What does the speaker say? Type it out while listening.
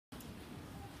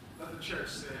of the church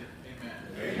say amen.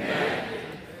 Amen.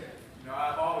 You know,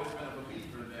 I've always been a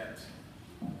believer that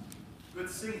good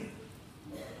singing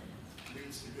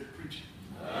leads to good preaching.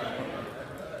 And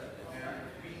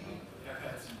we have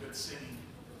had some good singing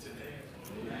today.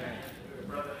 The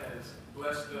brother has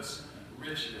blessed us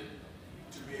richly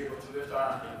to be able to lift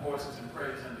our voices in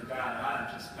praise unto God, and I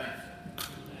am just thankful.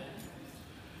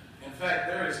 In fact,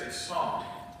 there is a song,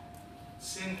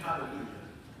 Sing Hallelujah,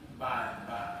 by and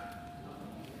by.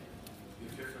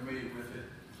 If you're familiar with it,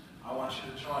 I want you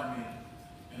to join me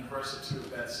in a verse or two of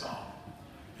that song,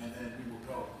 and then we will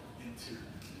go into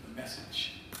the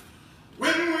message.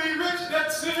 When we reach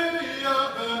that city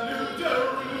of the New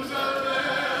Jerusalem,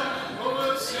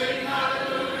 we'll sing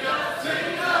hallelujah,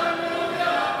 sing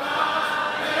hallelujah, by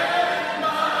and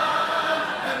by.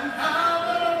 And how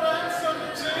the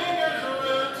ransomed singers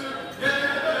will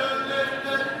together lift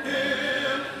the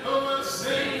hymn, we'll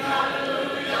sing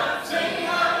hallelujah, sing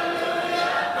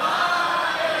hallelujah, by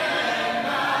and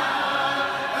by.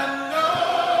 And know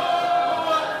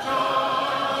what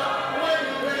joy when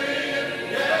we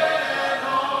get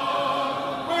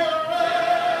home, we'll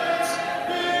rest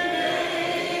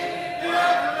beneath the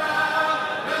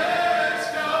cloudless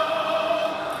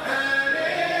dome, and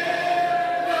in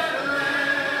that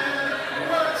land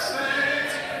where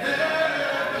saints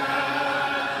never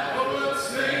die, we'll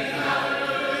sing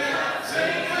hallelujah,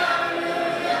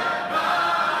 by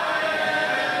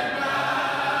and by.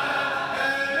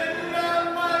 And in the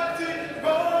mighty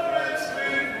forest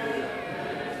we will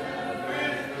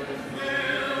with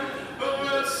Him,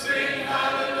 we'll sing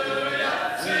hallelujah,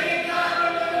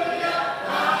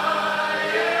 by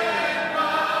and by.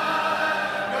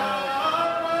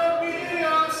 God will be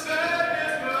our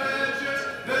sadness, pleasures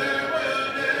there will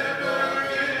never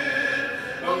end.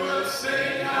 We'll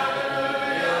sing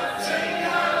hallelujah,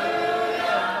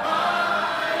 by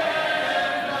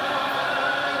and by.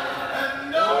 And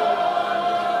know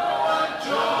what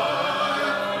joy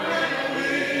when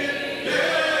we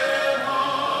get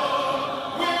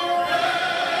home, we'll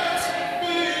rest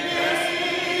beneath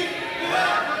the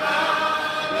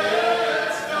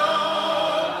cloudless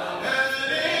dome, and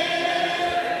in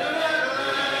that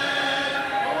land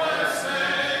where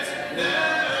saints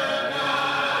never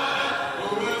die,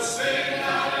 we'll sing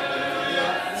hallelujah,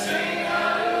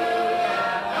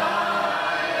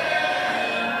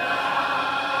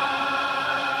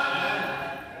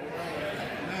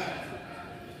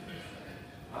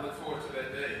 I look forward to that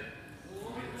day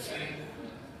when we can sing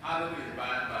hallelujah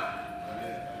by and by.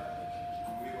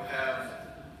 We will have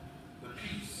the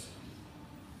peace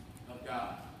of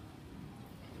God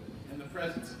and the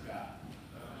presence of God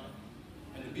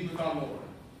and to be with our Lord.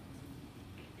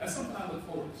 That's something I look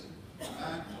forward to.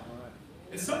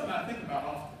 It's something I think about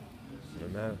often.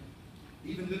 Amen.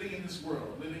 Even living in this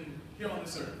world, living here on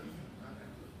this earth.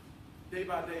 Day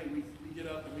by day, we get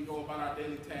up and we go about our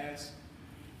daily tasks,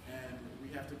 and we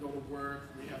have to go to work,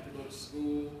 we have to go to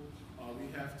school, we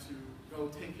have to go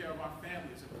take care of our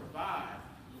families and provide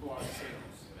for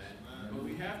ourselves. But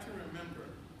we have to remember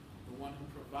the one who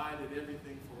provided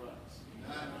everything for us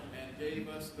and gave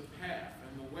us the path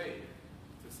and the way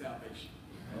to salvation.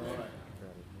 All right.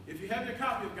 If you have your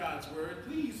copy of God's Word,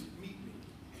 please meet me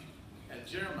at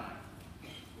Jeremiah,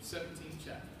 the 17th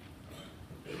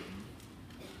chapter.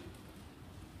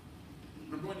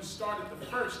 I'm going to start at the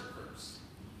first verse,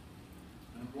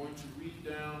 and I'm going to read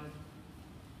down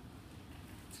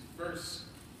to verse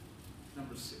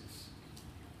number 6.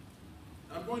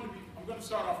 I'm going to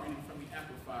start off reading from the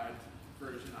Amplified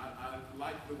version. I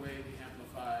like the way the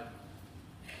Amplified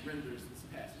renders this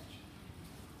passage.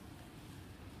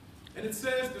 And it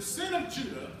says, "The sin of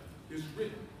Judah is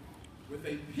written with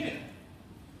a pen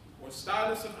or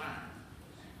stylus of iron,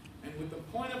 and with the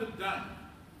point of a diamond.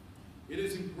 It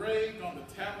is engraved on the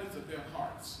tablets of their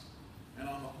hearts and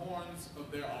on the horns of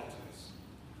their altars.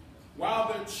 While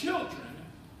their children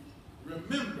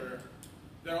remember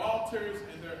their altars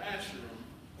and their asherim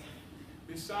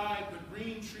beside the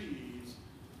green trees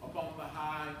upon the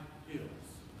high hills."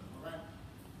 All right.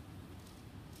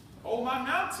 "O my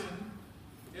mountain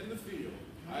in the field,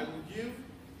 I will give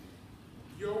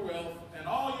your wealth and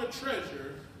all your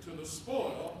treasure to the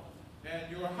spoil,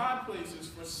 and your high places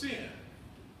for sin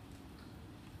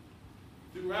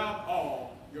throughout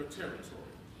all your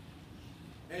territory.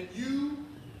 And you,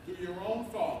 through your own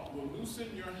fault, will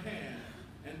loosen your hand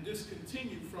and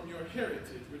discontinue from your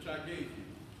heritage which I gave you.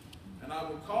 And I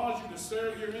will cause you to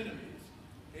serve your enemies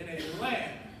in a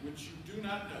land which you do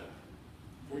not know.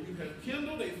 For you have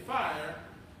kindled a fire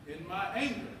in my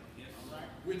anger,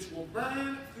 which will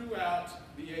burn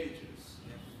throughout the ages.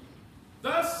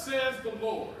 Thus says the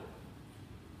Lord,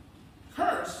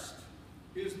 cursed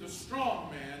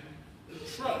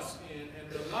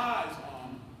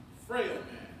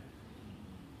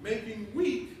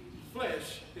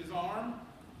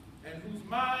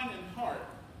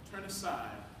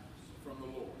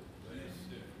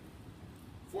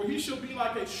For he shall be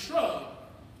like a shrub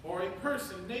or a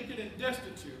person naked and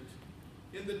destitute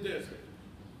in the desert.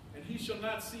 And he shall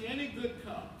not see any good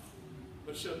come,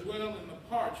 but shall dwell in the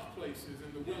parched places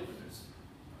in the wilderness,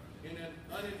 in an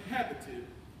uninhabited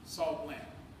salt land.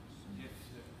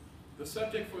 The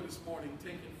subject for this morning,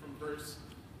 taken from verse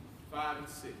 5 and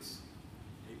 6,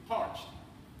 a parched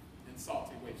and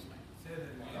salty wasteland.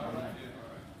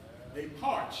 A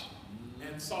parched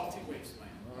and salty wasteland.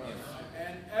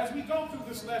 And as we go through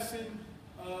this lesson,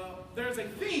 there's a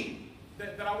theme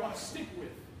that I want to stick with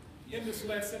in this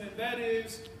lesson, and that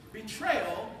is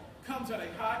betrayal comes at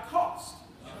a high cost.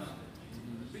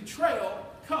 Betrayal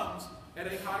comes at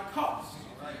a high cost.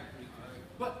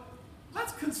 But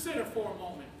let's consider for a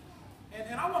moment,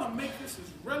 and I want to make this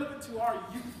as relevant to our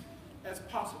youth as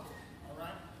possible. All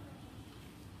right?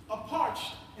 A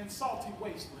parched and salty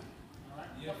wasteland. All right?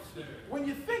 Yes, sir. When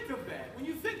you think of that, when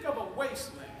you think of a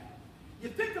wasteland, you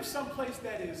think of some place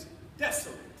that is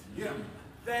desolate. Yeah.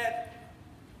 That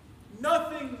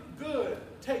nothing good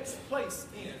takes place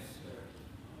in. Yes,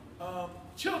 sir.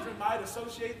 Children might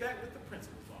associate that with the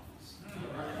principal's office.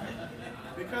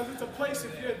 Because it's a place,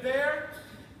 if you're there,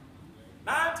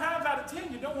 9 times out of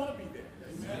 10, you don't want to be there.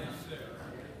 Yes, sir.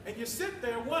 And you sit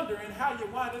there wondering how you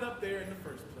winded up there in the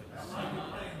first place.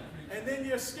 And then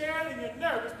you're scared and you're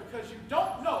nervous because you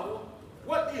don't know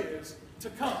what is to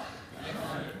come.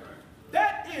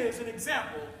 That is an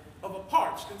example of a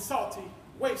parched and salty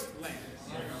wasteland.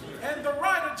 And the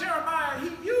writer Jeremiah, he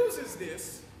uses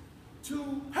this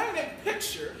to paint a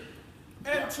picture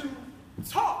and to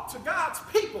talk to God's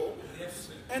people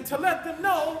and to let them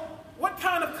know what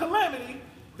kind of calamity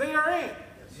they are in.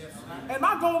 And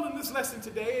my goal in this lesson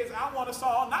today is I want us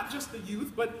all, not just the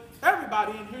youth, but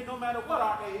everybody in here, no matter what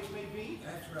our age may be,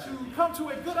 to come to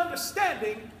a good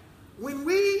understanding when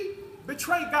we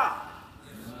betray God,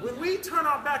 when we turn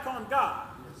our back on God,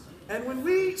 and when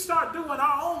we start doing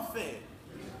our own thing,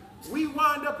 we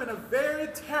wind up in a very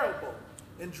terrible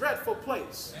and dreadful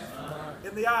place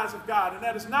in the eyes of God, and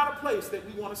that is not a place that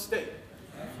we want to stay.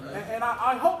 And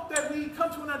I hope that we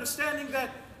come to an understanding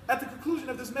that at the conclusion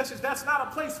of this message, that's not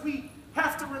a place we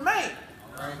have to remain.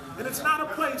 And it's not a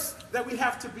place that we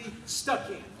have to be stuck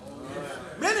in.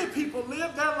 Many people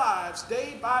live their lives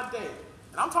day by day.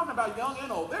 And I'm talking about young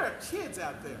and old. There are kids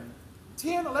out there,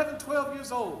 10, 11, 12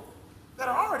 years old, that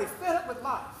are already fed up with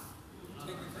life.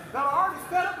 That are already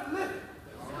fed up with living.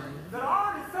 That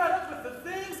are already fed up with the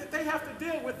things that they have to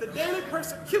deal with, the daily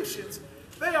persecutions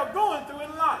they are going through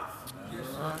in life.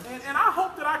 And I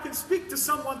hope that I can speak to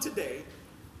someone today,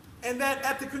 and that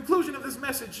at the conclusion of this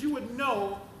message, you would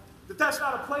know that that's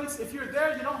not a place, if you're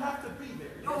there, you don't have to be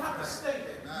there. You don't have to stay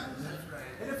there.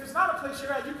 And if it's not a place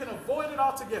you're at, you can avoid it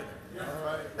altogether.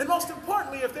 And most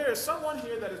importantly, if there is someone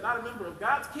here that is not a member of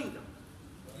God's kingdom,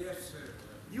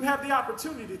 you have the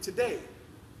opportunity today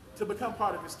to become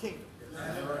part of his kingdom.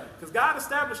 Because God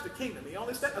established the kingdom. He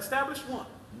only established one.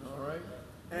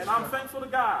 And I'm thankful to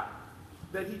God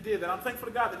that he did that. I'm thankful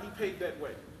to God that he paid that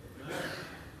way.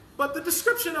 But the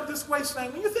description of this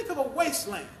wasteland, when you think of a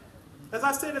wasteland, as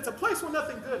I said, it's a place where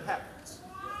nothing good happens.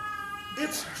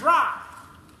 It's dry.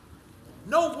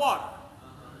 No water.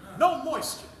 No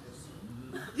moisture.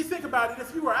 You think about it,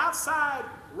 if you were outside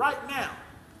right now,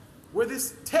 where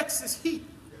this Texas heat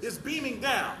is beaming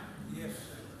down,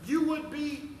 you would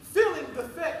be feeling the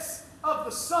effects of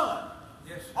the sun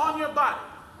on your body.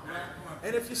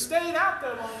 And if you stayed out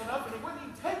there long enough, and it wouldn't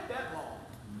even take that long,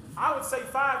 I would say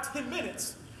 5, 10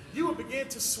 minutes, you would begin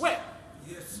to sweat.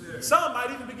 Some might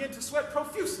even begin to sweat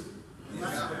profusely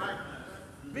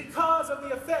because of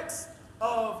the effects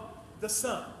of the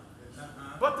sun.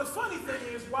 But the funny thing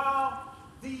is, while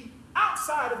the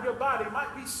outside of your body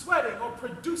might be sweating or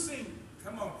producing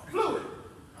fluid,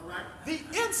 the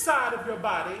inside of your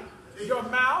body, your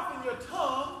mouth and your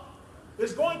tongue,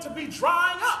 is going to be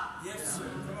drying up.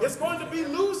 It's going to be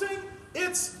losing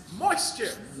its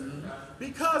moisture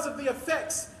because of the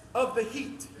effects of the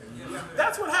heat.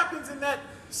 That's what happens in that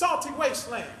salty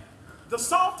wasteland. The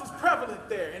salt is prevalent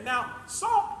there. And now,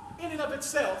 salt in and of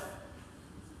itself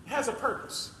has a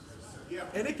purpose.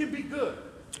 And it can be good.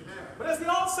 But as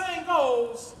the old saying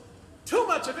goes, too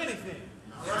much of anything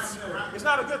is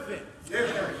not a good thing.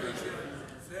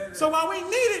 So while we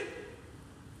need it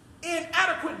in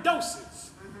adequate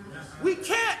doses, we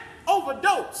can't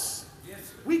overdose.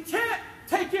 We can't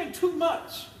take in too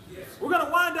much. We're going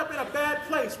to wind up in a bad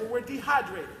place where we're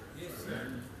dehydrated.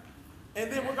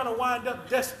 And then we're going to wind up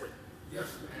desperate.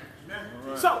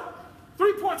 So,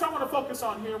 3 points I want to focus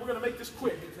on here. We're going to make this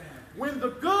quick. When the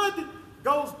good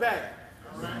goes bad.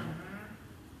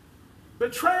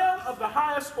 Betrayal of the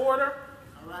highest order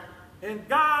and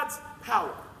God's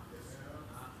power.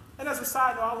 And as a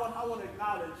side note, I want to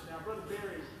acknowledge, now Brother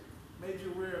Barry made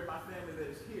you aware of my family that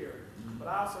is here, but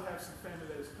I also have some family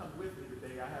that has come with me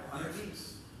today. I have my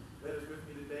niece that is with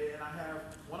me today, and I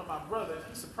have one of my brothers.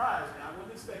 He surprised me. I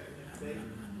wasn't expecting him today.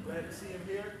 Glad to see him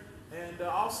here. And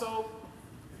also,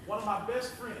 one of my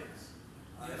best friends.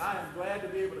 And I am glad to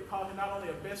be able to call him not only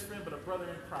a best friend, but a brother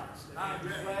in Christ. And I am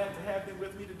just glad to have them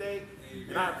with me today,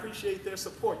 and I appreciate their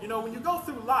support. You know, when you go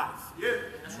through life,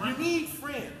 you need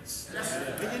friends,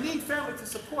 and you need family to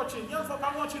support you. And young folk,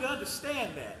 I want you to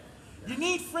understand that. You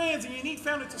need friends and you need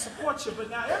family to support you, but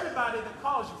now everybody that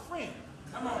calls you friend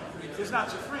is not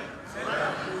your friend.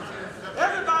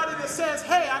 Everybody that says,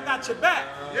 hey, I got your back,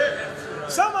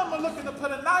 some of them are looking to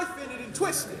put a knife in it and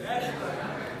twist it.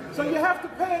 So you have to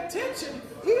pay attention,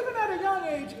 even at a young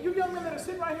age. You young men that are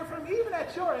sitting right here from me, even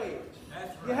at your age,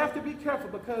 you have to be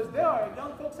careful, because there are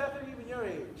young folks out there, even your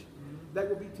age, that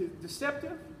will be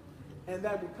deceptive, and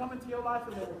that will come into your life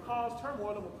and that will cause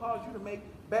turmoil and will cause you to make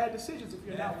bad decisions if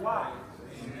you're not wise.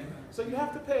 So you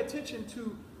have to pay attention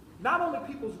to not only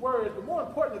people's words, but more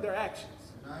importantly, their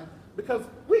actions. Because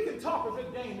we can talk a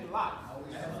good game in life.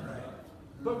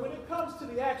 But when it comes to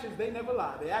the actions, they never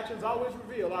lie. The actions always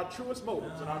reveal our truest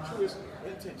motives and our truest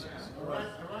intentions.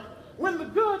 When the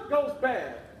good goes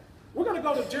bad, we're going to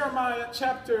go to Jeremiah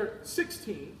chapter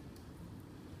 16,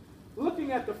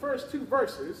 looking at the first 2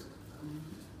 verses.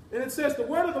 And it says, the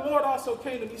word of the Lord also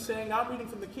came to me, saying, I'm reading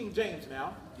from the King James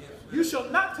now, you shall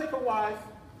not take a wife,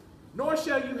 nor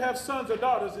shall you have sons or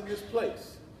daughters in this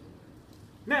place.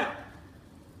 Now,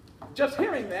 just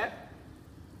hearing that,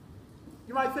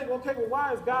 you might think, okay, well,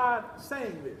 why is God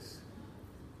saying this?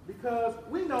 Because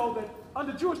we know that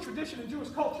under Jewish tradition and Jewish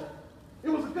culture, it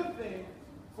was a good thing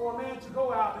for a man to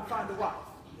go out and find a wife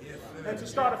and to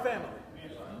start a family.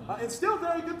 And still a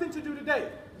very good thing to do today.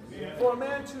 For a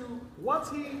man to, once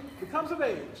he becomes of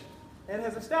age and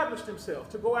has established himself,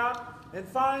 to go out and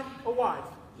find a wife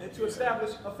and to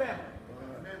establish a family.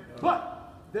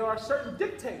 But there are certain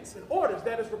dictates and orders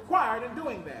that is required in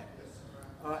doing that.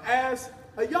 As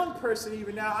a young person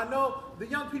even now, I know the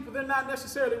young people, they're not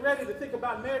necessarily ready to think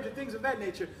about marriage and things of that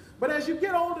nature. But as you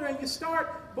get older and you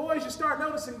start, boys, you start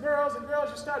noticing girls, and girls,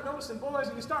 you start noticing boys,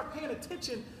 and you start paying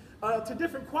attention to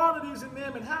different qualities in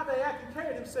them and how they act and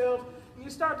carry themselves, and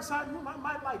you start deciding, I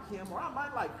might like him or I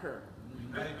might like her.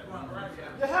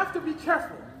 You have to be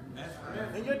careful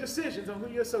in your decisions on who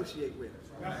you associate with.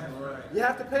 You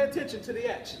have to pay attention to the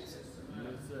actions.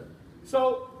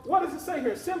 So what does it say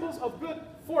here? Symbols of good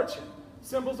fortune,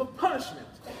 symbols of punishment.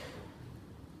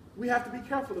 We have to be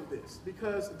careful of this,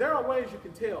 because there are ways you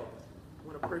can tell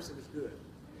when a person is good.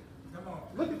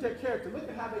 Look at their character. Look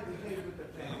at how they behave with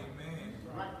their family.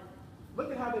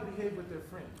 Look at how they behave with their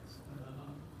friends.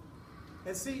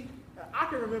 And see, I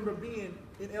can remember being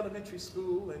in elementary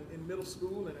school and in middle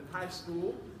school and in high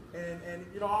school, and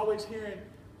you know, always hearing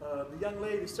the young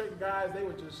ladies, certain guys, they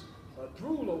would just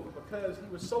drool over because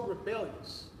he was so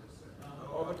rebellious,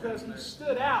 or because he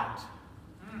stood out.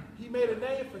 He made a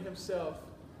name for himself.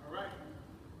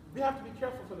 We have to be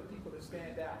careful for the people that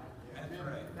stand out.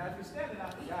 Now, if you're standing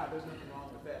out for God, there's nothing wrong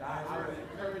with that. I would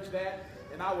encourage that,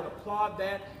 and I would applaud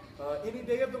that any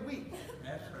day of the week.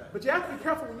 But you have to be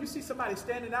careful when you see somebody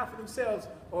standing out for themselves,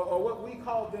 or what we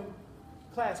call them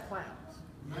class clowns.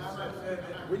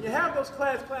 When you have those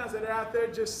class clowns that are out there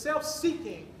just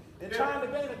self-seeking and trying to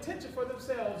gain attention for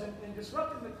themselves and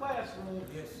disrupting the classroom,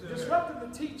 disrupting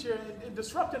the teacher, and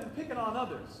disrupting and picking on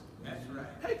others.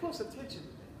 Pay close attention to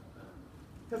that.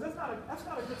 Because that's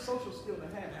not a good social skill to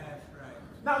have.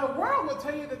 Now, the world will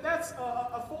tell you that that's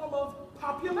a form of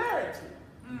popularity.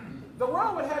 The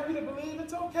world would have you to believe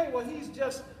it's okay. Well, he's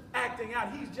just acting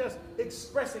out. He's just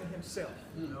expressing himself.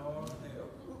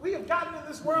 We have gotten in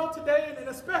this world today, and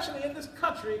especially in this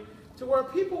country, to where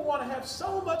people want to have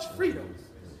so much freedom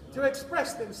to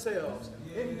express themselves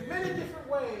in many different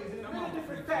ways, in many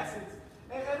different facets,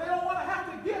 and they don't want to have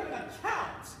to give an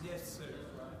account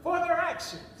for their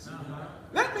actions.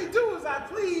 Let me do as I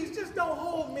please, just don't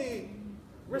hold me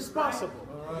responsible.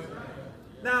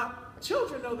 Now,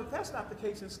 children know that that's not the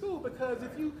case in school, because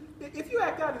if you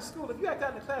act out in school, if you act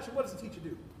out in the classroom, what does the teacher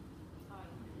do?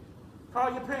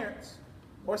 Call your parents,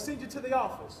 or send you to the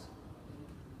office,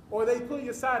 or they pull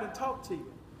you aside and talk to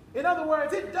you. In other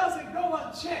words, it doesn't go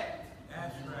unchecked.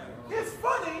 It's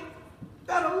funny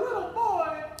that a little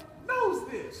boy knows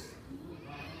this,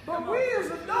 but we as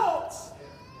adults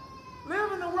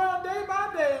live in the world day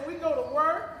by day, and we go to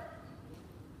work,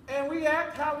 and we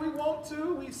act how we want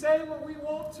to. We say what we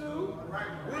want to.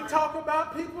 We talk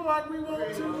about people like we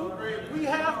want to. We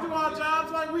have do our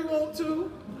jobs like we want to.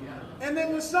 And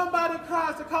then when somebody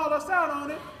tries to call us out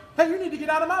on it, hey, you need to get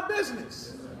out of my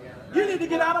business. You need to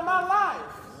get out of my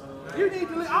life. You need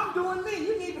to, I'm doing me.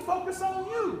 You need to focus on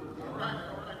you.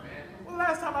 Well,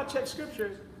 last time I checked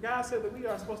scripture, God said that we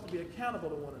are supposed to be accountable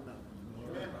to one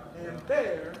another and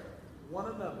bear one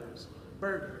another's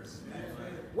burdens.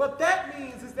 What that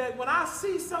means is that when I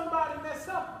see somebody mess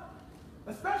up,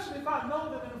 especially if I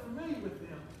know them and I'm familiar with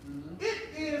them,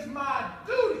 it is my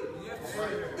duty.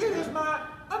 It is my,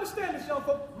 understand this, young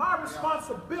folk, my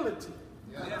responsibility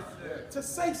to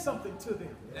say something to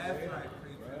them.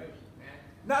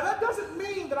 Now, that doesn't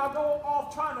mean that I go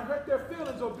off trying to hurt their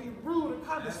feelings or be rude or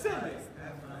condescending.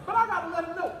 But I got to let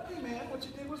them know, hey, man, what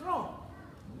you did was wrong.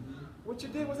 What you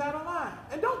did was out of line.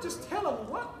 And don't just tell them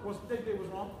what they did was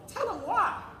wrong. Tell them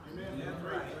why.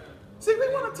 See,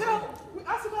 we want to tell,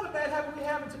 that's another bad habit we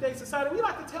have in today's society. We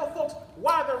like to tell folks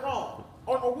why they're wrong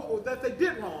or that they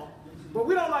did wrong, but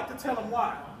we don't like to tell them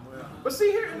why. But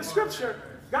see, here in the scripture,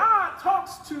 God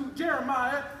talks to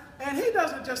Jeremiah, and he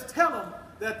doesn't just tell them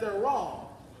that they're wrong.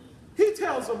 He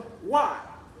tells them why.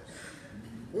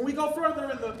 When we go further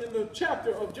in the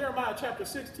chapter of Jeremiah, chapter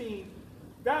 16,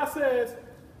 God says,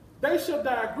 they shall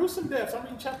die gruesome deaths. I'm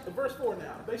reading verse 4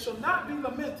 now. They shall not be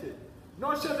lamented,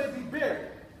 nor shall they be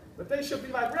buried, but they shall be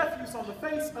like refuse on the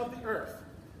face of the earth.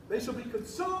 They shall be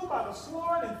consumed by the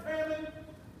sword and famine,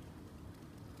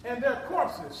 and their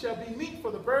corpses shall be meat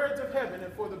for the birds of heaven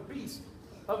and for the beasts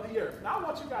of the earth. Now I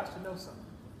want you guys to know something.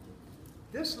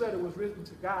 This letter was written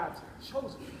to God's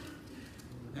chosen people.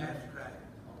 That's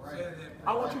right.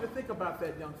 I want you to think about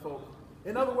that, young folk.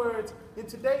 In other words, in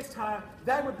today's time,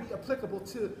 that would be applicable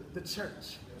to the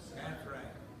church. That's right.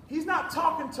 He's not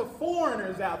talking to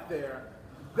foreigners out there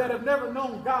that have never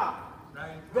known God,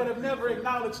 that have never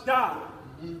acknowledged God.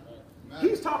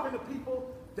 He's talking to people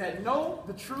that know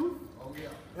the truth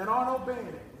and aren't obeying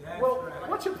it. Well,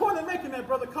 what's your point in making that,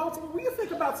 Brother Coates? When you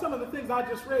think about some of the things I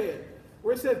just read,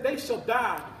 where it says they shall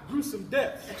die gruesome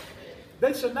deaths,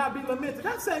 they shall not be lamented.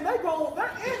 That's saying their end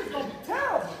is going to be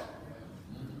terrible.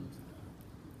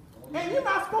 And you're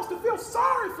not supposed to feel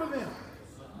sorry for them.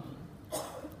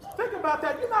 Think about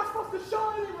that. You're not supposed to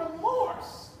show any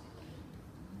remorse.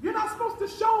 You're not supposed to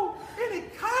show any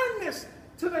kindness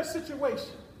to their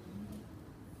situation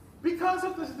because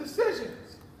of the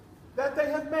decisions that they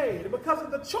have made, and because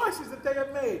of the choices that they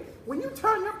have made. When you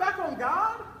turn your back on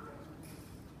God,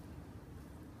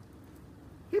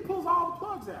 he pulls all the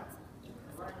plugs out.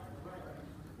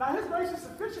 Now, his grace is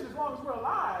sufficient as long as we're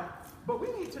alive, but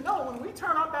we need to know when we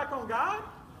turn our back on God,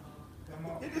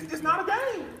 it's not a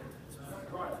game.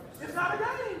 It's not a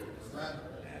game. That's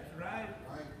right.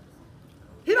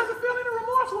 He doesn't feel any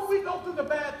remorse when we go through the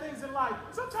bad things in life.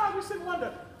 Sometimes we sit and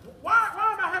wonder, why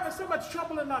am I having so much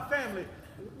trouble in my family?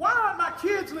 Why aren't my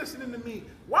kids listening to me?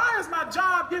 Why is my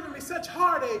job giving me such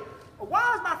heartache?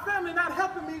 Why is my family not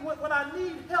helping me when I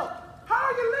need help? How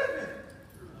are you living?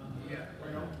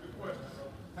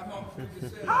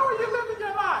 How are you living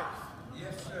your life?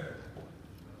 Yes, sir.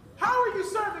 How are you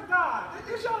serving God?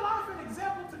 Is your life an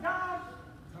example to God?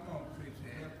 Come on,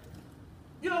 preacher.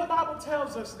 You know, the Bible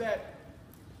tells us that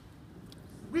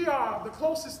we are the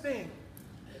closest thing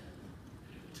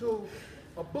to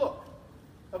a book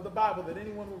of the Bible that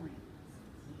anyone will read.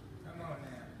 Come on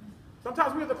now.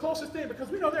 Sometimes we're the closest thing because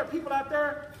we know there are people out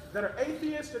there that are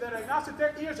atheists or that are agnostic.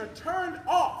 Their ears are turned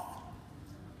off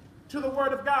to the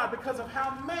Word of God because of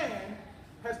how man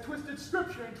has twisted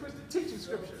Scripture and twisted teaching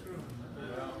Scripture.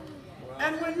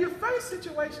 And when you face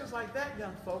situations like that,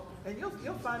 young folk, and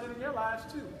you'll find it in your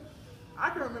lives too. I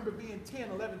can remember being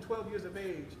 10, 11, 12 years of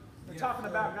age and talking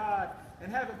about God and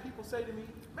having people say to me,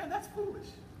 man, that's foolish.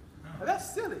 Or,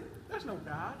 that's silly. There's no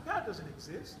God. God doesn't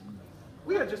exist.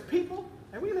 We are just people,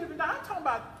 and we live and die. I'm talking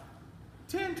about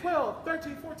 10, 12,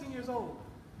 13, 14 years old.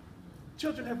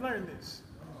 Children have learned this.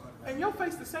 And you'll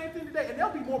face the same thing today, and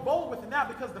they'll be more bold with it now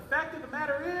because the fact of the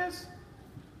matter is,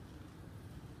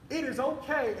 it is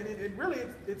okay, and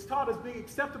it's taught as being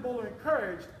acceptable or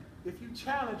encouraged if you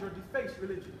challenge or deface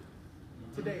religion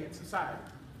today in society.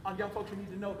 Young folks, you need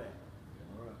to know that.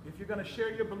 If you're going to share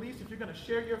your beliefs, if you're going to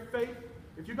share your faith,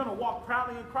 if you're going to walk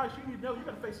proudly in Christ, you need to know you're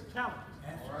going to face some challenges.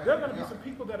 There are going to be some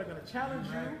people that are going to challenge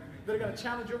you, that are going to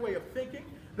challenge your way of thinking,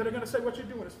 that are going to say what you're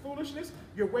doing is foolishness,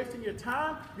 you're wasting your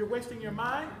time, you're wasting your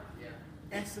mind,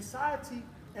 and society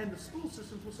and the school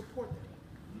systems will support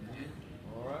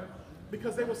that. All right.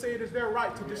 Because they will say it is their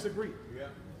right to disagree.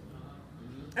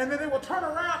 And then they will turn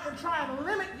around and try and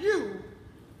limit you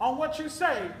on what you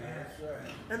say.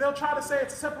 And they'll try to say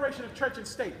it's a separation of church and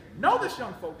state. Know this,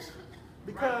 young folks,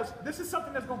 because this is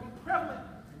something that's going to be prevalent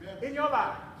in your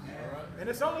life. And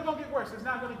it's only going to get worse. It's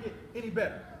not going to get any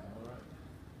better.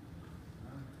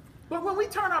 But when we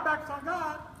turn our backs on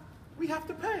God, we have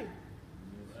to pay.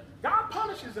 God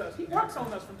punishes us. He works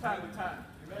on us from time to time.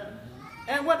 Amen.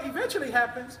 And what eventually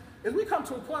happens is we come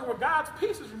to a point where God's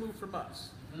peace is removed from us.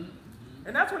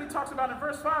 And that's what he talks about in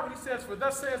verse 5 when he says, "For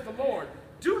thus says the Lord,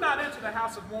 do not enter the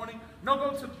house of mourning, nor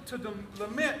go to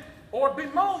lament or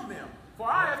bemoan them. For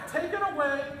I have taken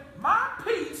away my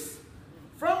peace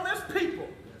from this people.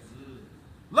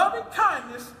 Loving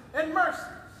kindness and mercy."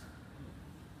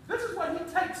 This is what he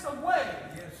takes away.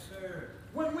 Yes, sir.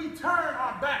 When we turn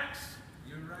our backs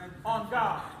You're right. on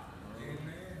God. Amen.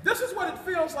 This is what it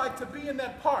feels like to be in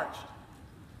that parched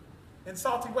and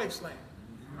salty wasteland.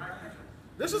 You're right.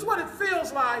 This is what it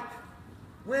feels like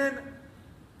when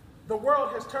the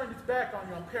world has turned its back on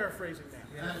you. I'm paraphrasing now.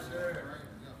 Yes, sir.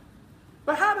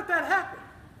 But how did that happen?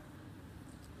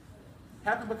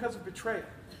 Happened because of betrayal.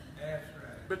 That's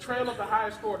right. Betrayal of the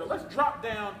highest order. Let's drop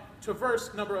down to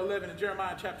verse number 11 in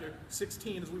Jeremiah chapter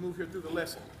 16 as we move here through the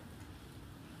lesson,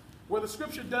 where the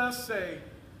scripture does say,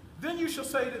 "Then you shall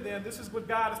say to them," this is what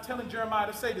God is telling Jeremiah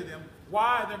to say to them,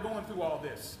 why they're going through all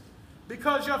this.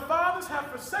 "Because your fathers have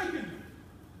forsaken me,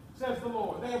 says the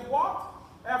Lord. They have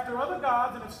walked after other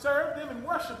gods and have served them and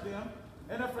worshipped them,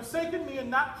 and have forsaken me and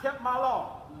not kept my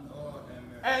law. Lord,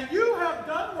 amen. And you have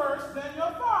done worse than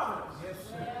your fathers." Yes,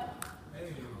 sir.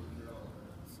 Hey, Lord.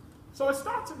 So it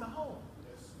starts in the home.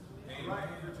 Amen.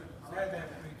 Say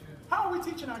that, preacher. How are we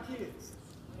teaching our kids?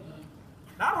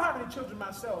 Now, I don't have any children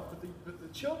myself, but the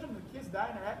children, the kids that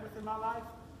I interact with in my life,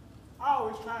 I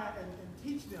always try and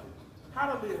teach them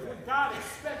how to live, what God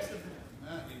expects of them,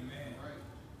 Amen.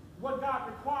 what God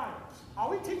requires. Are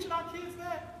we teaching our kids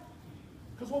that?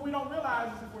 Because what we don't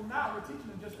realize is if we're not, we're teaching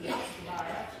them just the opposite of our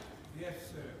action. Yes,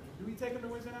 sir. Do we take them to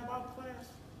Wednesday night Bible class?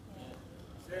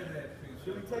 Say that, preacher.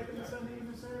 Do we take them to Sunday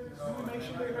evening service? Do we make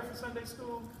sure they're here for Sunday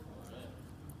school?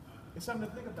 It's something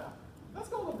to think about. Let's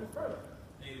go a little bit further.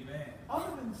 Amen.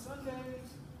 Other than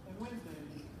Sundays and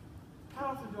Wednesdays, how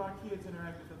often do our kids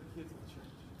interact with other kids in the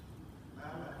church?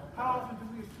 How often do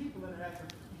we as people interact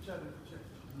with each other in the church?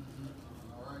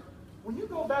 All right. When you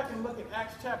go back and look at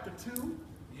Acts chapter 2,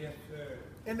 Yes, sir.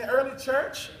 in the early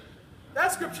church,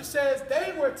 that scripture says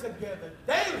they were together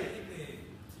daily. Amen.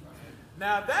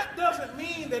 Now, that doesn't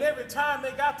mean that every time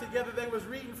they got together they was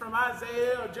reading from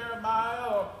Isaiah or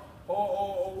Jeremiah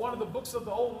or one of the books of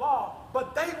the old law,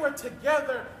 but they were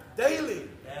together daily.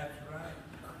 That's right.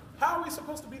 How are we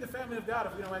supposed to be the family of God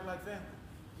if we don't act like family?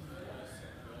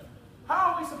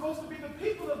 How are we supposed to be the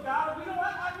people of God if we don't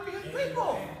act like we his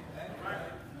people? Amen. That's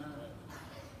right.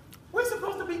 We're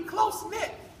supposed to be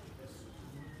close-knit.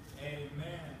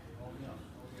 Amen.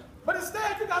 But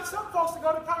instead, you got some folks that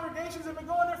go to congregations that have been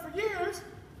going there for years,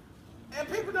 and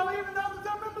people don't even know that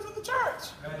they're members of the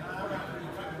church.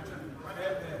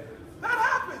 That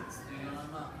happens.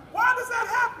 Why does that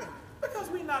happen? Because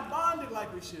we're not bonded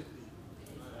like we should be.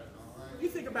 You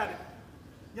think about it,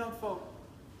 young folk.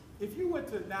 If you went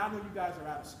to, now I know you guys are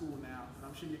out of school now, and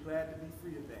I'm sure you're glad to be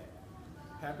free of that.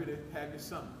 Happy to have your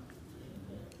summer.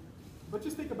 But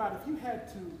just think about if you had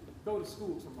to go to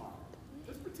school tomorrow,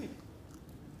 just pretend,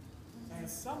 and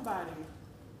somebody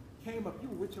came up, you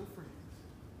were with your friends,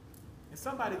 and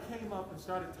somebody came up and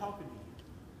started talking to you,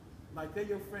 like they're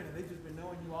your friend and they've just been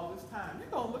knowing you all this time, you're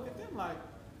going to look at them like,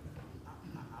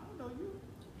 I don't know you.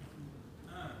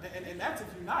 And that's if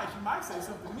you're nice. You might say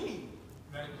something mean.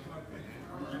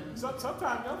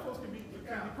 Sometimes young folks can be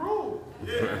cruel.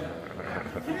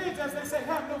 Kids, as they say,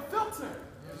 have no filter.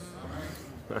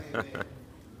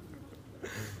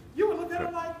 You would look at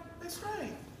them like, they're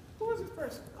strange. Who is this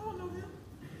person? I don't know him.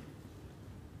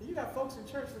 And you got folks in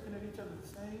church looking at each other the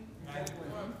same exact way.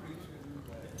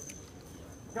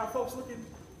 You got folks looking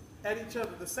at each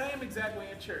other the same exact way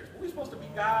in church. We're supposed to be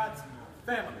God's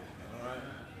family. All right.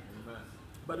 Amen.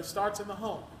 But it starts in the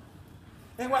home.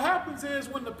 And what happens is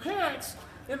when the parents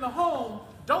in the home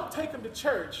don't take them to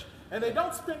church, and they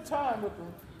don't spend time with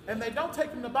them, and they don't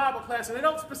take them to Bible class, and they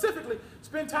don't specifically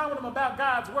spend time with them about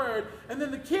God's word, and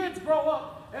then the kids grow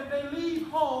up and they leave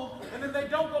home, and then they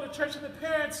don't go to church, and the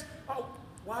parents, oh,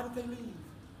 why did they leave?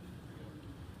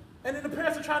 And then the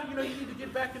parents are trying to, you need to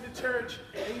get back into church,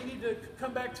 and you need to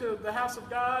come back to the house of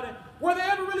God. And were they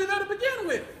ever really there to begin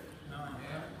with? No.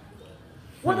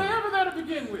 Were they ever there to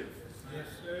begin with? Yes,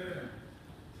 sir.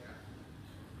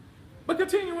 But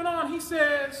continuing on, he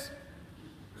says,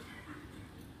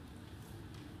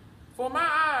 "For my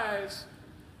eyes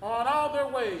are on all their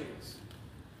ways.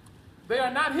 They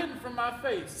are not hidden from my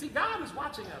face." See, God is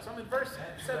watching us. I'm in verse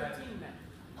 17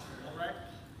 now. All right?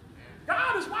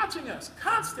 God is watching us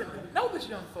constantly. Know this,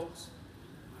 young folks.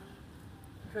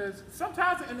 Because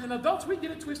sometimes, and adults, we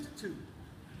get it twisted too.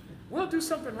 We'll do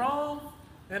something wrong,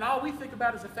 and all we think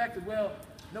about is the fact that, well,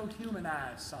 no human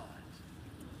eyes saw it.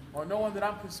 or no one that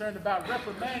I'm concerned about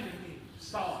reprimanding me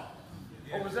saw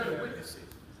it or was there to witness it.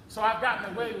 So I've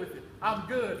gotten away with it. I'm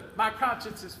good. My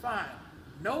conscience is fine.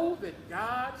 Know that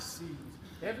God sees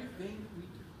everything we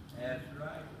do. That's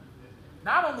right.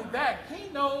 Not only that, he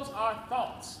knows our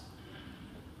thoughts.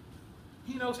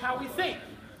 He knows how we think.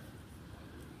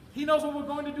 He knows what we're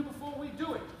going to do before we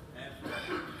do it. That's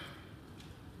right.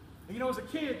 And you know, as a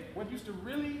kid, what used to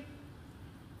really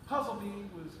puzzle me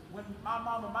was when my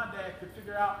mom and my dad could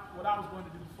figure out what I was going to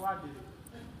do before I did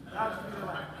it. I was feeling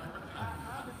like,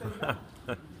 how did they know?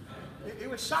 It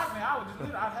would shock me.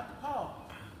 I'd have to pause.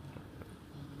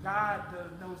 God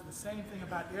knows the same thing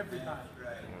about everybody.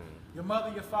 Right. Your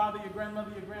mother, your father, your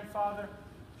grandmother, your grandfather.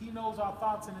 He knows our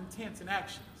thoughts and intents and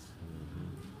actions.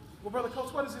 Well, Brother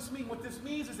Coach, what does this mean? What this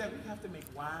means is that we have to make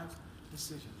wise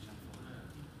decisions.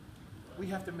 We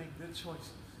have to make good choices.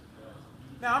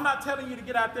 Now, I'm not telling you to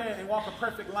get out there and walk a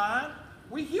perfect line.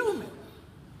 We're human.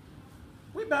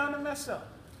 We're bound to mess up.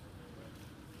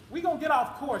 We're going to get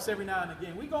off course every now and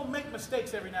again. We're going to make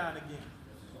mistakes every now and again.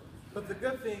 But the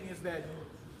good thing is that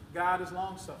God is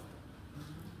long-suffering.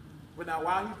 But now,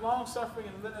 while he's long-suffering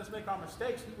and letting us make our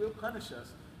mistakes, he will punish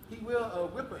us. He will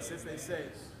whip us, as they say,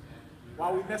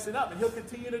 while we mess it up. And he'll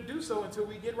continue to do so until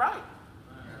we get right.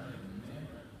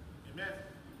 Amen.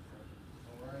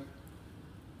 All right.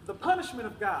 The punishment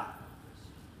of God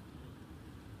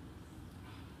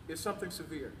is something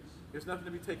severe. It's nothing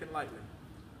to be taken lightly.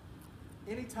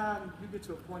 Anytime you get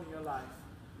to a point in your life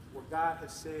where God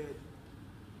has said,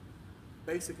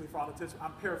 basically for all intents,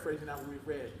 I'm paraphrasing now what we've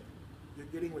read, you're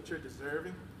getting what you're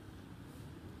deserving,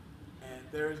 and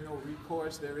there is no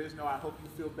recourse, there is no I hope you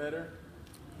feel better.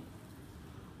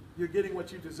 You're getting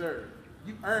what you deserve.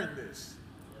 You earned this.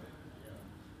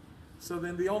 So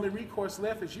then the only recourse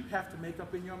left is you have to make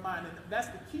up in your mind. And that's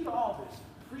the key to all this,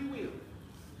 free will.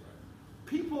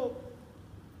 People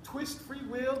twist free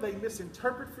will, they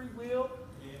misinterpret free will,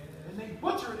 and they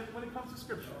butcher it when it comes to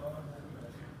Scripture.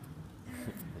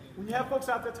 When you have folks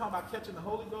out there talking about catching the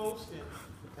Holy Ghost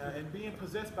and being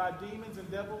possessed by demons and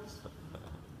devils,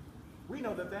 we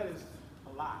know that that is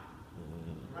a lie.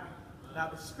 Right? Now,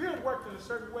 the Spirit worked in a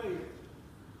certain way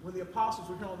when the apostles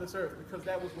were here on this earth, because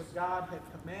that was what God had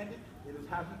commanded. It is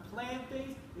how he planned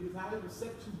things. It is how it was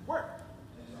set to work.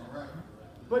 All right.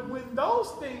 But when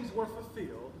those things were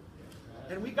fulfilled,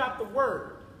 and we got the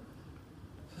Word,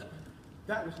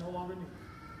 that was no longer needed.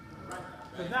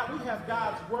 Because now we have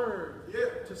God's Word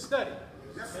to study.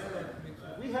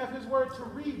 We have his Word to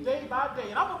read day by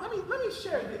day. And let me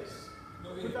share this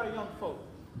with our young folk.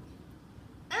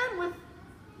 And with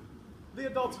the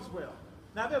adults as well.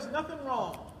 Now, there's nothing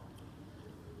wrong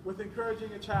with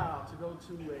encouraging a child to go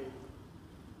to a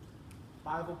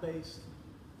Bible-based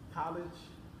college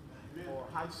or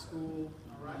high school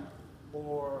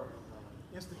or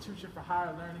institution for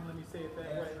higher learning, let me say it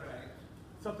that way.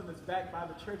 Something that's backed by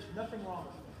the church, nothing wrong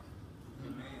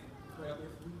with that. But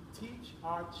if we teach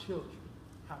our children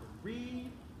how to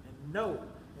read and know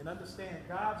and understand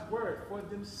God's Word for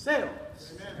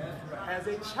themselves as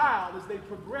a child, as they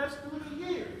progress through the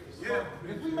years,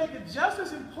 if we make it just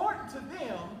as important to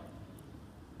them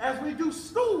as we do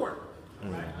schoolwork,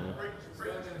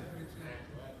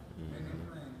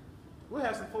 we'll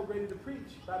have some folk ready to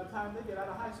preach by the time they get out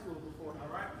of high school before.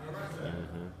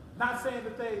 Not saying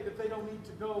that they don't need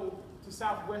to go to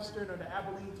Southwestern or to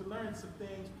Abilene to learn some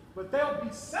things, but they'll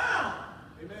be sound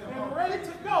and ready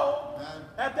to go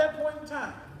at that point in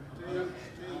time.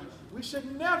 We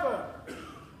should never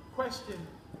question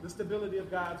the stability of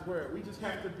God's Word. We just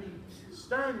have to be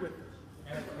stern with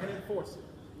it and enforce it.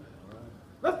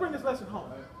 Let's bring this lesson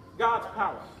home. God's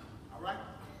power.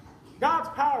 God's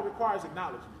power requires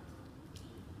acknowledgement.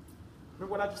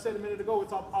 Remember what I just said a minute ago?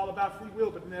 It's all about free will,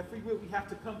 but in that free will, we have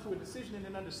to come to a decision and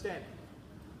an understanding.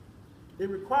 It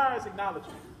requires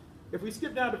acknowledgement. If we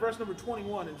skip down to verse number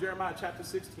 21 in Jeremiah chapter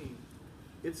 16,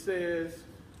 it says,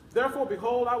 "Therefore,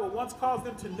 behold, I will once cause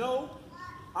them to know,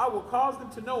 I will cause them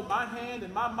to know my hand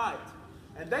and my might,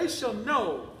 and they shall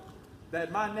know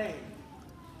that my name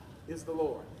is the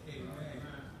Lord." Amen.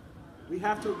 We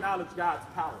have to acknowledge God's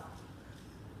power.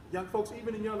 Young folks,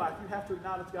 even in your life, you have to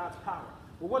acknowledge God's power.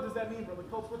 Well, what does that mean, Brother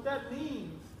Coach? What that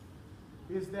means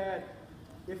is that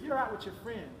if you're out with your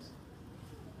friends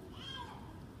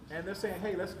and they're saying,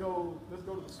 hey, let's go to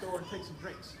the store and take some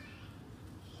drinks.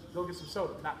 Go get some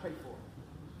soda, not pay for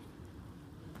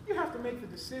it. You have to make the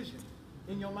decision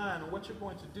in your mind on what you're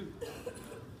going to do.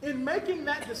 In making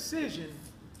that decision,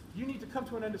 you need to come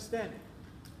to an understanding.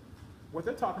 What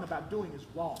they're talking about doing is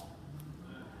wrong.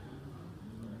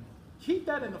 Keep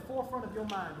that in the forefront of your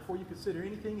mind before you consider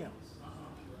anything else.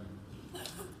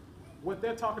 what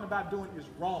they're talking about doing is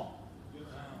wrong.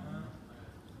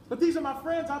 But these are my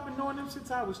friends. I've been knowing them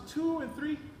since I was 2 and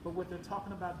 3. But what they're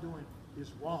talking about doing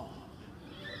is wrong.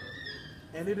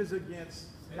 And it is against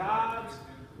God's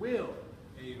will.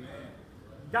 Amen.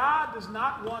 God does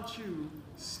not want you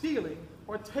stealing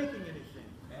or taking anything.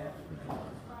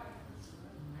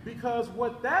 Because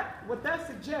what that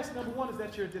suggests, number one, is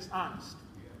that you're dishonest.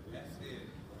 That's it.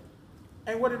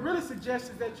 And what it really suggests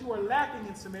is that you are lacking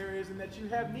in some areas and that you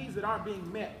have needs that aren't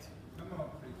being met. Come on,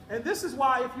 please. And this is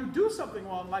why if you do something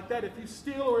wrong like that, if you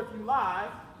steal or if you lie,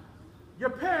 your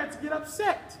parents get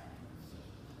upset.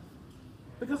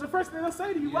 Because the first thing they'll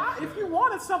say to you, if you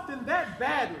wanted something that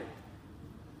badly,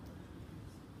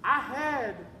 I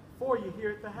had for you here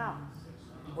at the house.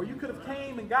 Or you could have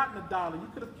came and gotten $1. You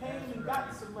could have came and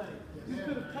gotten some money. You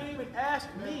could have came and asked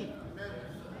me.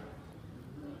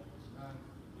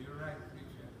 You're right,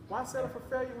 preacher. Why settle for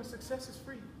failure when success is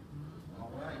free?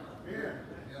 All right. Yeah.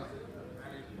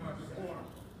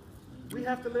 We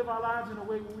have to live our lives in a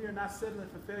way where we are not settling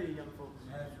for failure, young folks.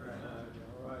 That's right.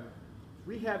 All right.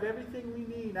 We have everything we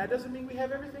need. That doesn't mean we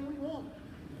have everything we want.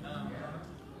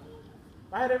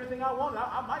 If I had everything I wanted,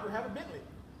 I might have a Bentley.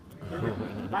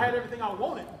 If I had everything I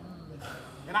wanted,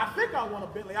 and I think I want a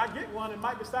Bentley, I get one and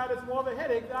might decide it's more of a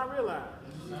headache than I realize.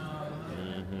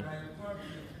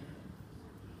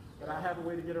 But I have a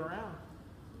way to get around.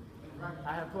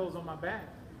 I have clothes on my back.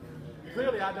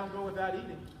 Clearly, I don't go without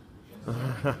eating.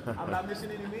 I'm not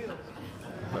missing any meals.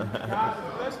 God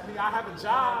has blessed me. I have a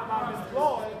job. I'm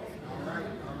employed.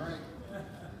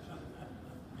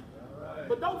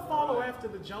 But don't follow after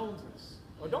the Joneses.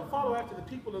 Or don't follow after the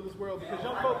people of this world, because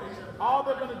young folks, all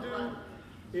they're going to do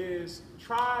is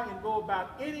try and go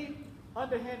about any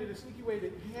underhanded and sneaky way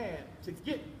they can to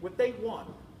get what they want.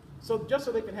 So just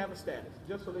so they can have a status,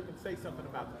 just so they can say something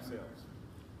about themselves.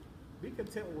 Be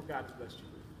content with what God has blessed you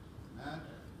with. Amen.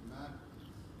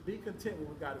 Be content with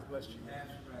what God has blessed you with.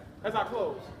 As I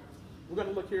close, we're going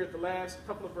to look here at the last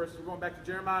couple of verses. We're going back to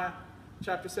Jeremiah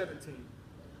chapter 17.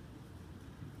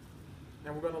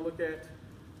 And we're going to look at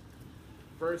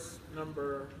verse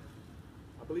number,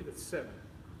 I believe it's 7.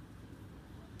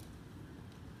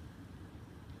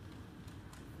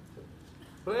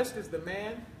 Blessed is the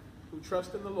man who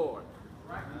trusts in the Lord,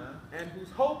 and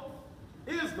whose hope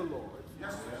is the Lord.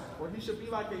 For he shall be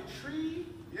like a tree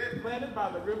planted by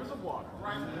the rivers of water,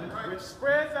 which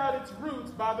spreads out its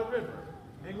roots by the river,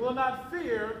 and will not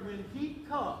fear when heat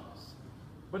comes.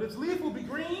 But its leaf will be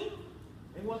green,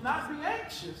 and will not be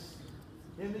anxious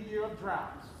in the year of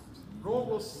drought, nor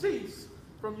will cease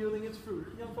from yielding its fruit.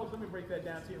 Young folks, let me break that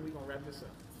down to you, and we're going to wrap this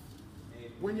up.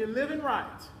 When you're living right,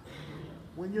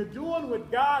 when you're doing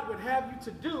what God would have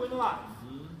you to do in life,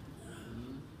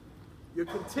 you're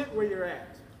content where you're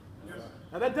at.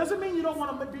 Now, that doesn't mean you don't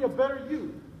want to be a better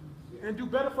you and do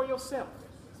better for yourself.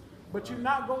 But you're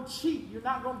not going to cheat. You're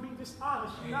not going to be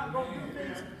dishonest. You're not going to do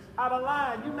things out of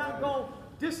line. You're not going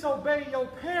to disobey your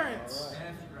parents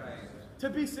to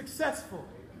be successful.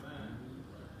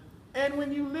 And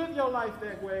when you live your life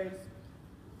that way,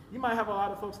 you might have a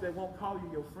lot of folks that won't call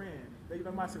you your friend. They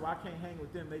might say, well, I can't hang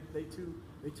with them. They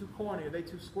too corny, or they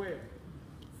too square.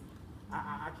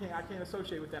 I can't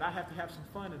associate with that. I have to have some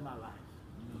fun in my life.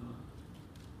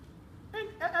 And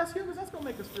as humans, that's going to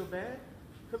make us feel bad,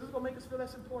 because it's going to make us feel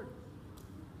less important.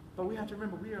 But we have to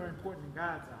remember, we are important in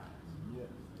God's eyes.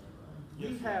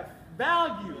 We have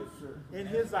value in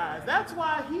his eyes. That's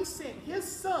why he sent his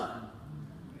son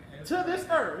to this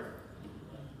earth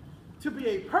to be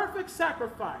a perfect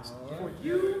sacrifice for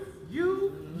you,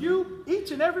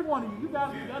 each and every one of you. You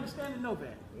guys need to understand and know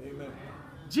that. Amen.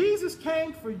 Jesus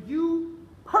came for you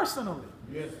personally.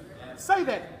 Yes. Say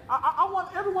that. I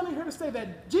want everyone in here to say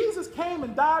that. Jesus came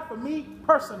and died for me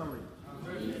personally.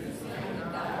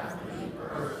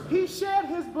 He shed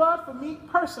his blood for me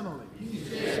personally.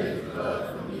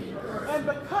 And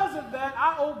because of that,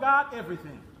 I owe God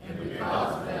everything.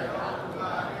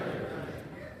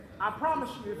 I promise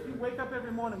you, if you wake up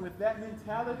every morning with that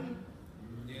mentality,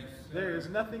 there is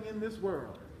nothing in this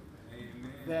world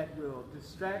that will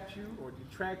distract you or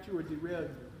detract you or derail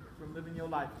you from living your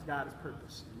life as God has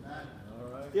purposed.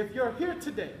 If you're here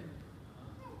today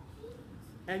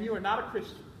and you are not a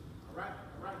Christian,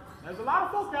 there's a lot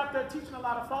of folk out there teaching a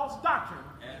lot of false doctrine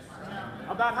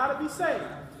about how to be saved.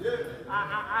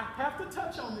 I have to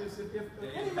touch on this. If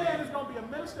any man is going to be a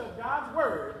minister of God's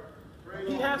word,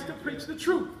 he has to preach the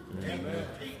truth. Amen.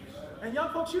 And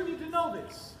young folks, you need to know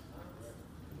this.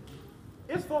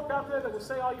 It's folk out there that will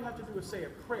say all you have to do is say a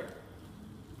prayer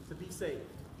to be saved.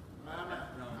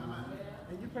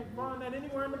 And you can't find that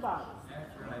anywhere in the Bible.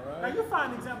 That's right. Now you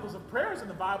find examples of prayers in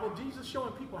the Bible, Jesus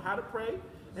showing people how to pray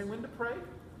and when to pray.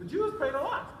 The Jews prayed a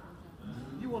lot.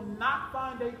 You will not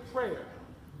find a prayer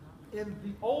in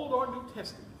the Old or New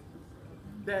Testament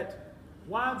that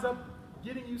winds up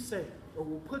getting you saved or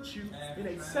will put you in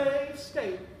a saved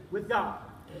state with God.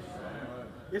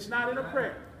 It's not in a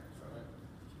prayer.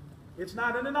 It's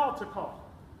not in an altar call.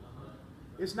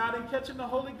 It's not in catching the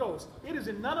Holy Ghost. It is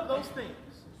in none of those things.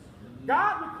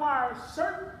 God requires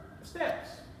certain steps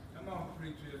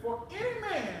for any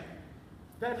man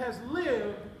that has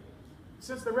lived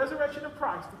since the resurrection of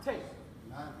Christ to take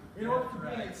in order to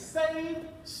be in a saved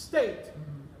state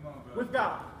with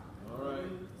God.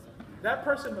 That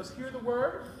person must hear the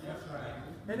word,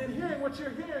 and in hearing what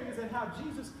you're hearing is in how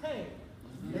Jesus came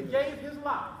and gave his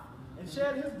life and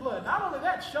shed his blood. Not only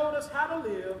that, showed us how to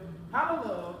live, how to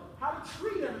love, how to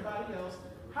treat everybody else,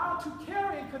 how to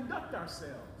carry and conduct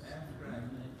ourselves.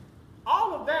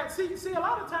 All of that. See, a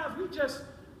lot of times we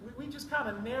just kind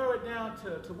of narrow it down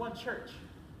to one church.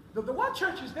 The one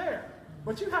church is there,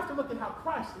 but you have to look at how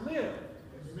Christ lived.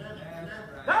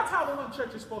 That's how the one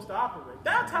church is supposed to operate.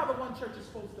 That's how the one church is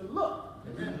supposed to look.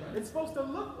 It's supposed to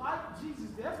look like Jesus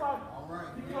did. That's why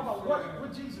people talk about what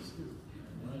would Jesus do.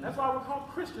 That's why we're called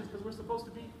Christians, because we're supposed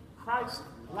to be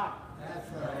Christ-like.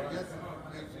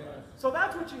 So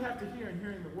that's what you have to hear in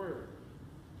hearing the word.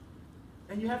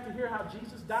 And you have to hear how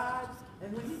Jesus died.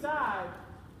 And when he died,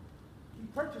 he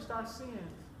purchased our sins.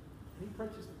 And he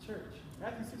purchased the church.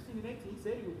 Matthew 16 and 18, he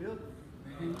said he would build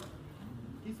it.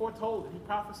 He foretold it. He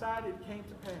prophesied it. It came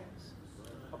to pass.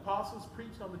 Apostles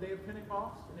preached on the day of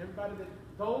Pentecost. And everybody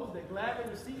those that gladly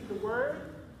received the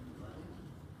word.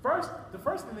 The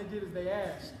first thing they did is they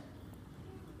asked,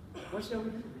 what shall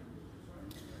we do?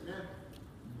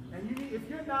 And if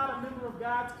you're not a member of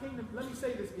God's kingdom, let me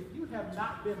say this. If you have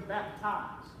not been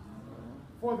baptized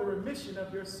for the remission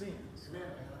of your sins,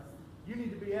 you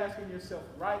need to be asking yourself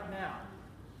right now,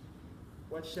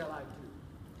 what shall I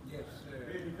do? Yes,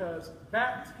 sir. Because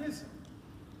baptism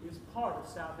is part of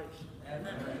salvation.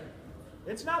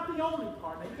 It's not the only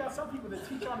part. Now, you got some people that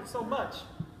teach on it so much,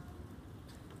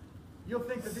 you'll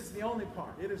think that it's the only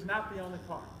part. It is not the only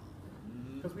part.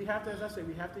 Because we have to, as I say,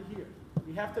 we have to hear.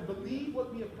 We have to believe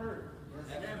what we have heard.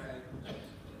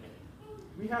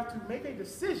 We have to make a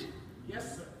decision.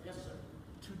 Yes, sir. Yes, sir.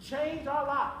 To change our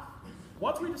life.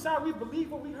 Once we decide we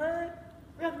believe what we heard,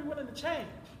 we have to be willing to change.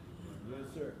 Yes,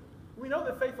 sir. We know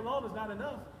that faith alone is not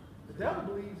enough. The devil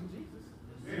believes in Jesus.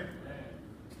 Yeah.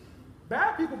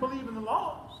 Bad people believe in the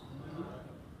laws.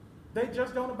 They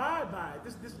just don't abide by it.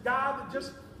 This guy that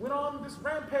just went on this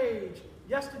rampage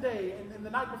yesterday and the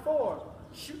night before,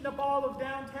 shooting up all of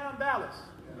downtown Dallas.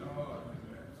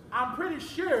 I'm pretty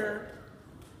sure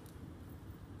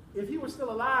if he was still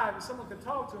alive and someone could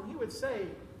talk to him, he would say,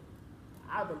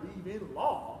 I believe in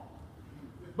law.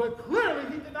 But clearly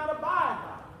he did not abide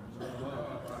by it.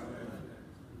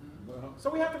 So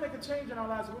we have to make a change in our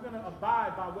lives, and we're going to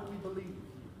abide by what we believe.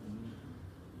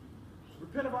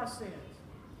 Repent of our sins.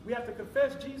 We have to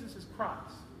confess Jesus as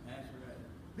Christ.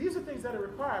 These are things that are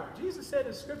required. Jesus said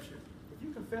in Scripture, if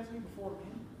you confess me before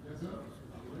men,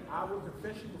 I will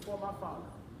confess you before my Father.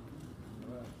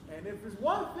 And if there's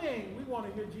one thing we want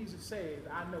to hear Jesus say, is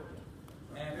I know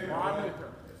him. Or I know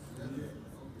her.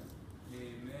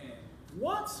 Amen.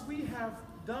 Once we have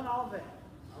done all that,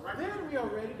 then we are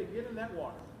ready to get in that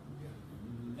water.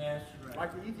 That's right.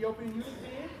 Like the Ethiopian eunuch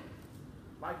did,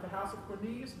 like the house of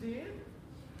Cornelius did,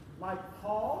 like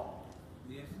Paul,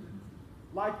 Yes, sir.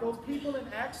 like those people in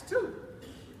Acts 2.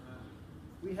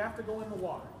 We have to go in the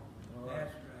water.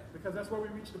 That's right. Because that's where we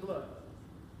reach the blood.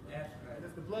 That's And right.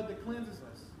 it's the blood that cleanses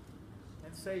us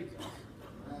and saves us.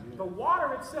 The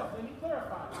water itself, let me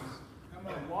clarify this.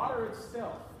 The water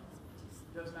itself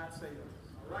does not save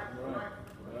us.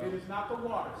 It is not the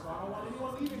water. So I don't want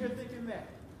anyone leaving here thinking that.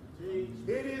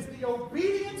 It is the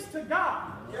obedience to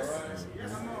God.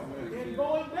 In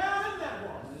going down in that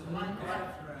water. That's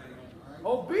right.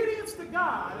 Obedience to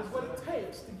God is what it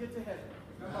takes to get to heaven.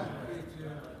 Come on,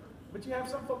 preacher. But you have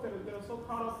some folk that are so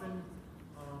caught up in,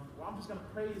 well, I'm just going to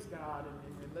praise God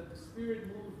and let the Spirit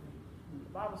move me.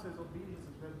 The Bible says obedience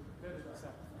is better than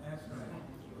sacrifice. That's right.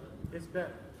 It's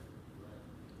better.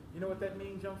 You know what that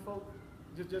means, young folk?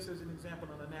 Just as an example,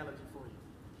 an analogy for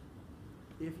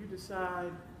you. If you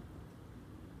decide,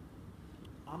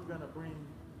 I'm going to bring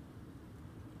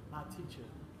my teacher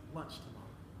lunch tomorrow.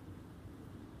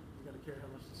 You're going to carry her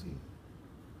lunch to school.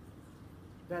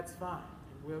 That's fine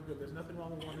and well good. There's nothing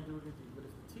wrong with wanting to do it with you. But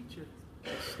if the teacher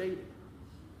has stated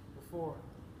before,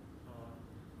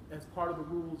 as part of the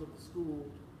rules of the school,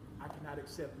 I cannot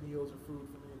accept meals or food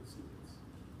from any of the students.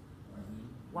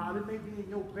 While it may be in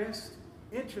your best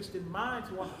interest in mind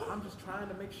to, I'm just trying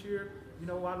to make sure, you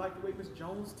know, I like the way Miss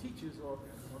Jones teaches or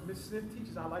Miss Smith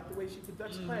teaches. I like the way she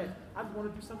conducts class. I just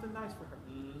want to do something nice for her.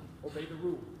 Obey the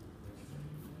rule.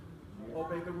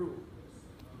 Obey the rule.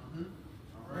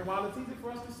 And while it's easy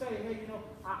for us to say, hey, you know,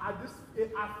 I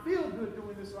feel good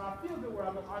doing this, or I feel good where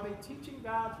I'm going, are they teaching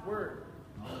God's word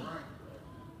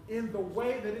in the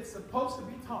way that it's supposed to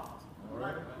be taught?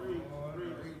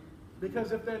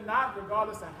 Because if they're not,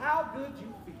 regardless of how good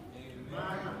you feel,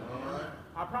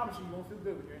 I promise you, you won't feel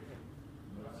good when you're in heaven.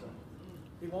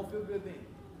 It won't feel good then.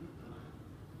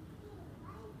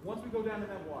 Once we go down in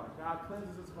that water, God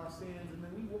cleanses us of our sins, and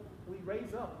then we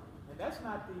raise up. And that's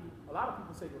not a lot of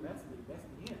people say, well, that's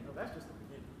the end. No, that's just the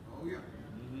beginning. Oh, yeah.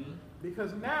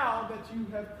 Because now that you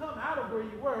have come out of where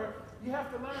you were, you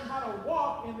have to learn how to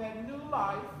walk in that new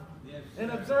life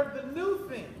and observe the new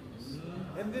things.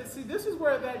 And this is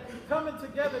where that coming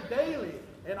together daily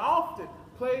and often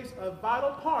plays a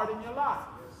vital part in your life.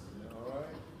 All right.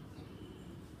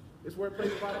 It's where it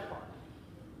plays a vital part.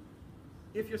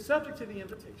 If you're subject to the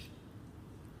invitation,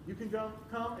 you can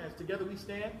come as together we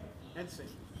stand and sing.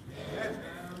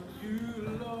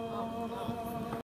 You, Lord.